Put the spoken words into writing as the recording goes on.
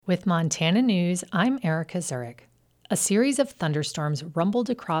With Montana News, I'm Erica Zurich. A series of thunderstorms rumbled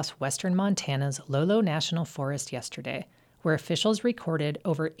across western Montana's Lolo National Forest yesterday, where officials recorded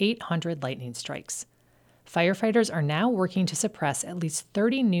over 800 lightning strikes. Firefighters are now working to suppress at least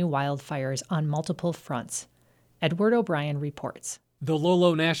 30 new wildfires on multiple fronts. Edward O'Brien reports. The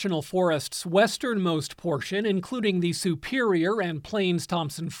Lolo National Forest's westernmost portion, including the Superior and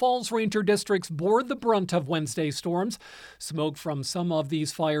Plains-Thompson Falls Ranger districts, bore the brunt of Wednesday's storms. Smoke from some of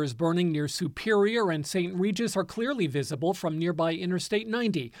these fires burning near Superior and St. Regis are clearly visible from nearby Interstate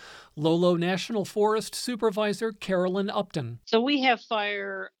 90. Lolo National Forest Supervisor Carolyn Upton. So we have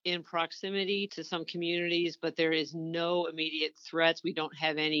fire in proximity to some communities, but there is no immediate threats. We don't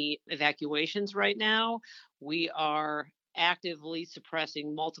have any evacuations right now. We are actively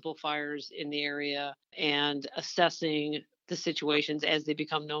suppressing multiple fires in the area and assessing the situations as they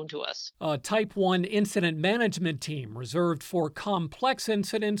become known to us. A Type 1 incident management team reserved for complex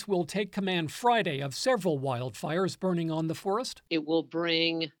incidents will take command Friday of several wildfires burning on the forest. It will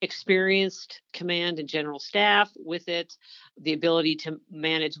bring experienced command and general staff with it, the ability to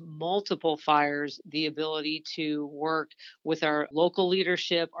manage multiple fires, the ability to work with our local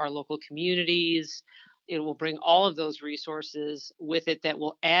leadership, our local communities. It will bring all of those resources with it that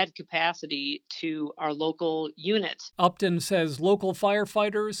will add capacity to our local units. Upton says local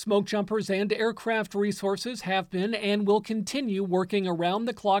firefighters, smoke jumpers, and aircraft resources have been and will continue working around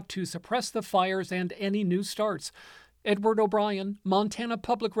the clock to suppress the fires and any new starts. Edward O'Brien, Montana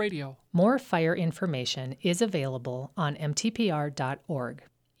Public Radio. More fire information is available on mtpr.org.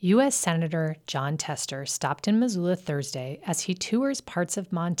 U.S. Senator Jon Tester stopped in Missoula Thursday as he tours parts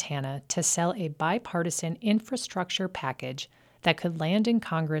of Montana to sell a bipartisan infrastructure package that could land in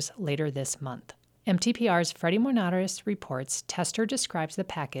Congress later this month. MTPR's Freddie Monaris reports Tester describes the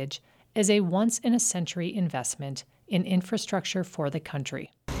package as a once-in-a-century investment in infrastructure for the country.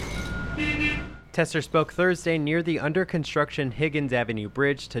 Tester spoke Thursday near the under-construction Higgins Avenue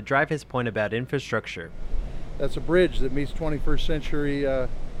Bridge to drive his point about infrastructure. That's a bridge that meets 21st century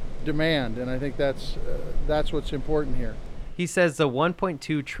demand, and I think that's what's important here. He says the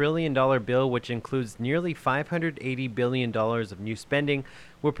 $1.2 trillion bill, which includes nearly $580 billion of new spending,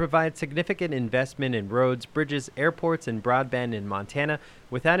 will provide significant investment in roads, bridges, airports, and broadband in Montana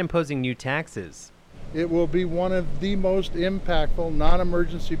without imposing new taxes. It will be one of the most impactful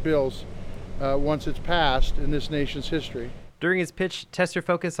non-emergency bills once it's passed in this nation's history. During his pitch, Tester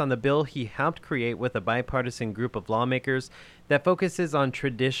focused on the bill he helped create with a bipartisan group of lawmakers that focuses on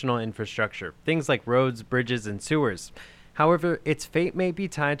traditional infrastructure, things like roads, bridges, and sewers. However, its fate may be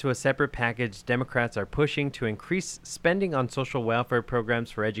tied to a separate package Democrats are pushing to increase spending on social welfare programs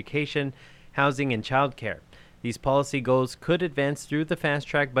for education, housing, and childcare. These policy goals could advance through the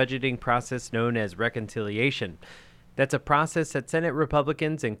fast-track budgeting process known as reconciliation. That's a process that Senate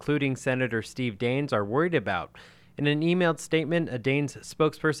Republicans, including Senator Steve Daines, are worried about. In an emailed statement, a Daines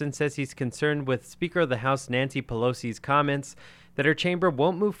spokesperson says he's concerned with Speaker of the House Nancy Pelosi's comments that her chamber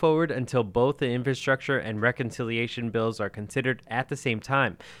won't move forward until both the infrastructure and reconciliation bills are considered at the same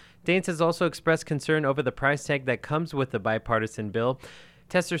time. Daines has also expressed concern over the price tag that comes with the bipartisan bill.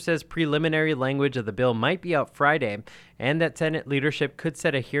 Tester says preliminary language of the bill might be out Friday, and that Senate leadership could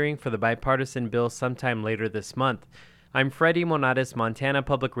set a hearing for the bipartisan bill sometime later this month. I'm Freddie Monatis, Montana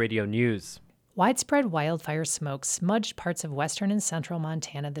Public Radio News. Widespread wildfire smoke smudged parts of western and central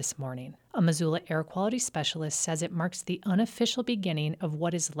Montana this morning. A Missoula air quality specialist says it marks the unofficial beginning of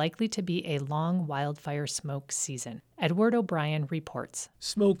what is likely to be a long wildfire smoke season. Edward O'Brien reports.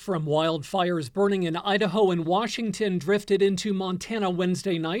 Smoke from wildfires burning in Idaho and Washington drifted into Montana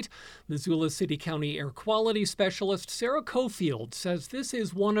Wednesday night. Missoula City County air quality specialist Sarah Cofield says this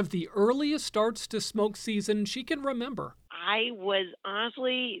is one of the earliest starts to smoke season she can remember. I was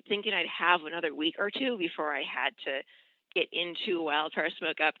honestly thinking I'd have another week or two before I had to get into wildfire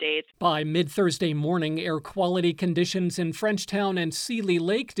smoke updates. By mid-Thursday morning, air quality conditions in Frenchtown and Seeley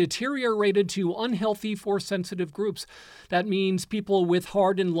Lake deteriorated to unhealthy for sensitive groups. That means people with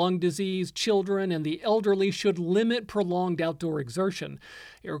heart and lung disease, children, and the elderly should limit prolonged outdoor exertion.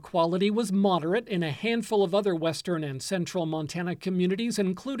 Air quality was moderate in a handful of other western and central Montana communities,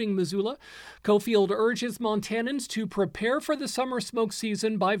 including Missoula. Cofield urges Montanans to prepare for the summer smoke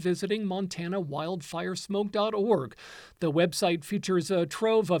season by visiting MontanaWildfiresmoke.org. The website features a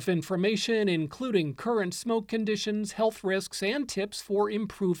trove of information, including current smoke conditions, health risks, and tips for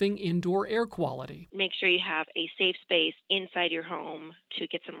improving indoor air quality. Make sure you have a safe space inside your home to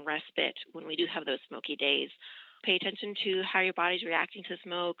get some respite when we do have those smoky days. Pay attention to how your body's reacting to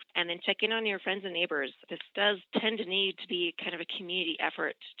smoke, and then check in on your friends and neighbors. This does tend to need to be kind of a community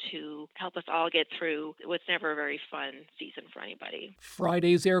effort to help us all get through what's never a very fun season for anybody.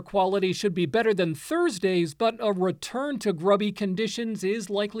 Friday's air quality should be better than Thursday's, but a return to grubby conditions is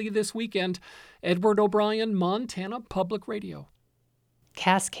likely this weekend. Edward O'Brien, Montana Public Radio.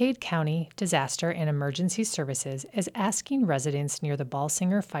 Cascade County Disaster and Emergency Services is asking residents near the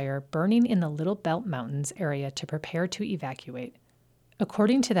Balsinger fire burning in the Little Belt Mountains area to prepare to evacuate.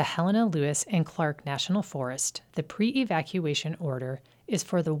 According to the Helena Lewis and Clark National Forest, the pre-evacuation order is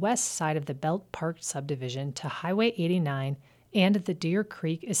for the west side of the Belt Park subdivision to Highway 89 and the Deer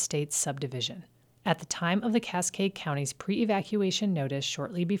Creek Estates subdivision. At the time of the Cascade County's pre-evacuation notice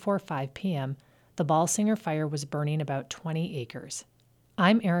shortly before 5 p.m., the Balsinger fire was burning about 20 acres.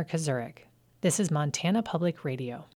 I'm Erica Zurich. This is Montana Public Radio.